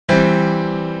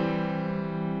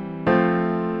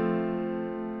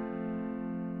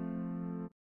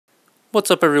What's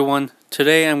up everyone?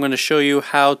 Today I'm going to show you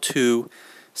how to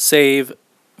save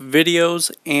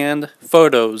videos and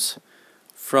photos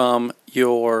from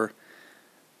your,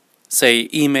 say,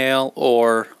 email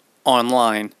or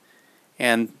online.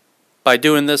 And by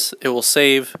doing this, it will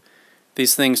save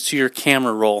these things to your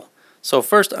camera roll. So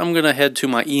first I'm going to head to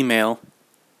my email,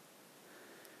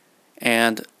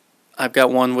 and I've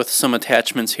got one with some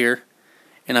attachments here,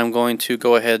 and I'm going to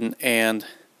go ahead and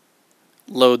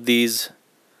load these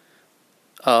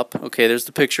up. Okay, there's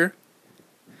the picture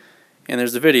and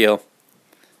there's the video.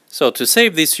 So to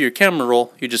save these to your camera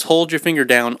roll, you just hold your finger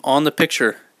down on the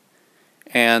picture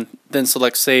and then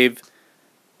select Save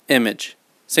Image.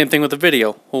 Same thing with the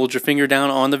video. Hold your finger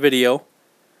down on the video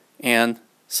and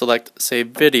select Save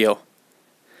Video.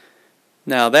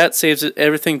 Now that saves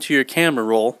everything to your camera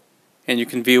roll and you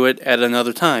can view it at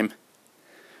another time.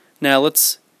 Now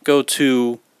let's go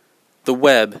to the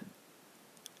web.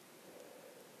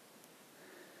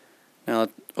 Now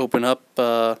open up,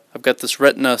 I've got this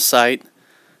Retina site,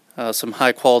 some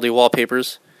high quality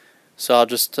wallpapers. So I'll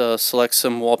just select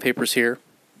some wallpapers here.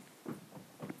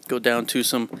 Go down to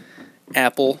some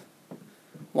Apple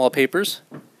wallpapers.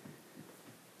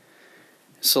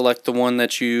 Select the one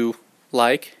that you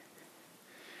like.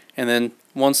 And then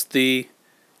once the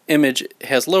image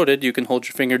has loaded, you can hold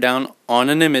your finger down on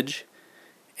an image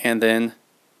and then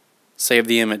save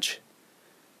the image.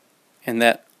 And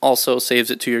that also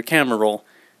saves it to your camera roll.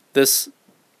 This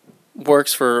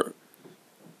works for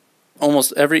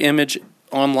almost every image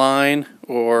online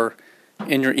or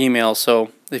in your email.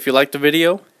 So if you like the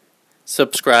video,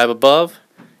 subscribe above,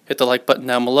 hit the like button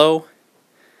down below,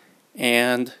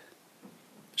 and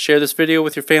share this video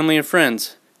with your family and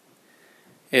friends.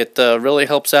 It really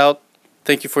helps out.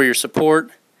 Thank you for your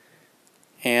support,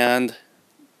 and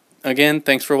again,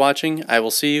 thanks for watching. I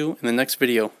will see you in the next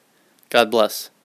video. God bless.